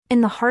In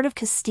the heart of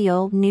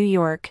Castile, New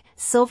York,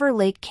 Silver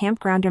Lake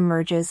Campground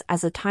emerges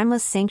as a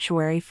timeless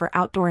sanctuary for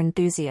outdoor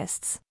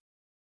enthusiasts.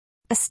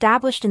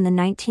 Established in the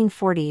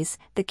 1940s,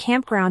 the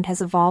campground has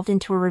evolved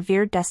into a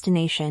revered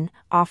destination,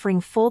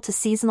 offering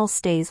full-to-seasonal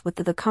stays with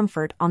the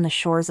comfort on the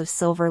shores of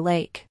Silver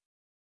Lake.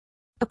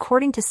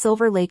 According to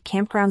Silver Lake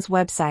Campground's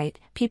website,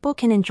 people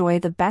can enjoy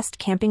the best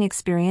camping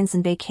experience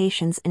and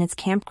vacations in its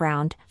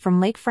campground,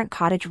 from lakefront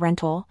cottage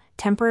rental,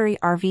 temporary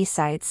RV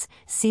sites,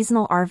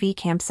 seasonal RV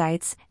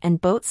campsites,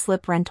 and boat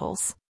slip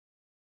rentals.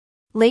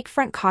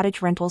 Lakefront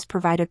cottage rentals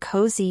provide a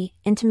cozy,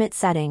 intimate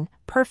setting,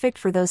 perfect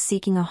for those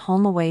seeking a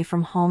home away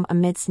from home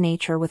amidst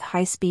nature with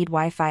high-speed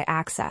Wi-Fi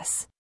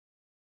access.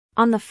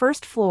 On the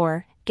first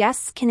floor,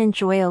 guests can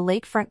enjoy a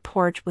lakefront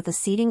porch with a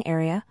seating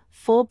area,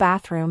 full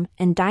bathroom,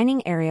 and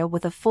dining area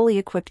with a fully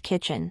equipped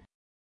kitchen.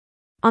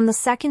 On the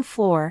second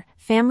floor,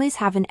 families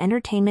have an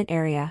entertainment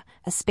area,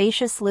 a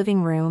spacious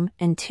living room,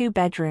 and 2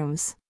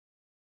 bedrooms.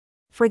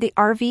 For the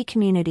RV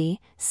community,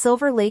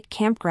 Silver Lake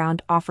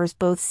Campground offers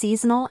both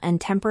seasonal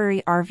and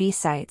temporary RV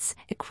sites,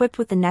 equipped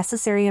with the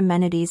necessary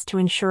amenities to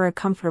ensure a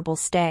comfortable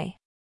stay.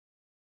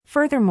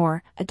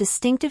 Furthermore, a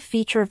distinctive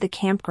feature of the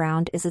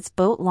campground is its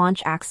boat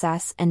launch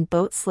access and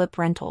boat slip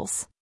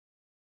rentals.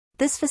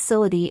 This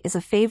facility is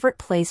a favorite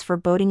place for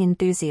boating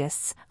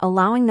enthusiasts,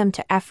 allowing them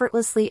to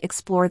effortlessly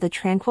explore the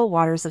tranquil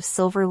waters of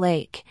Silver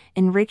Lake,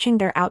 enriching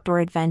their outdoor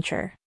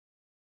adventure.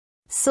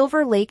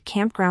 Silver Lake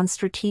Campground's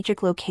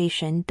strategic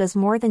location does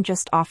more than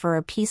just offer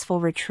a peaceful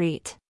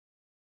retreat.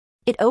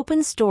 It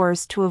opens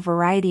doors to a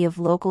variety of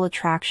local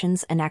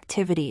attractions and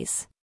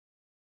activities.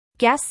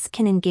 Guests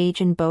can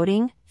engage in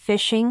boating,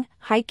 fishing,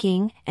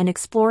 hiking, and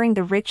exploring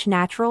the rich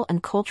natural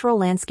and cultural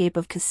landscape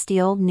of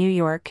Castile, New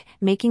York,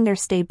 making their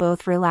stay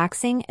both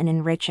relaxing and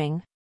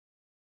enriching.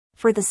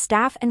 For the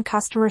staff and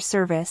customer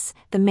service,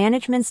 the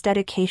management's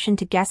dedication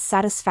to guest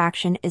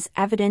satisfaction is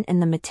evident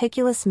in the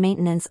meticulous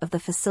maintenance of the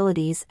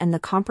facilities and the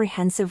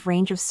comprehensive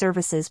range of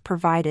services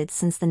provided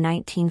since the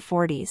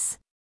 1940s.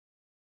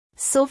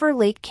 Silver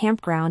Lake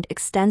Campground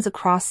extends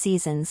across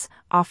seasons,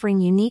 offering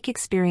unique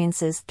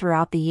experiences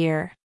throughout the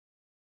year.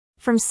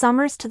 From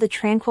summers to the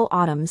tranquil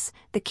autumns,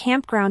 the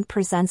campground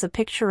presents a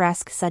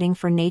picturesque setting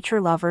for nature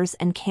lovers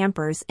and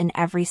campers in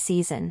every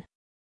season.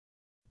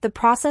 The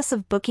process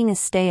of booking a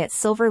stay at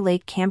Silver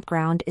Lake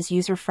Campground is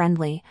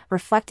user-friendly,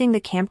 reflecting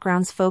the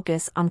campground's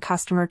focus on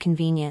customer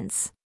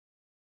convenience.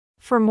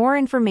 For more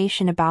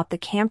information about the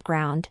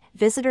campground,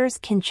 visitors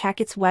can check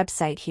its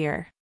website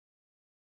here.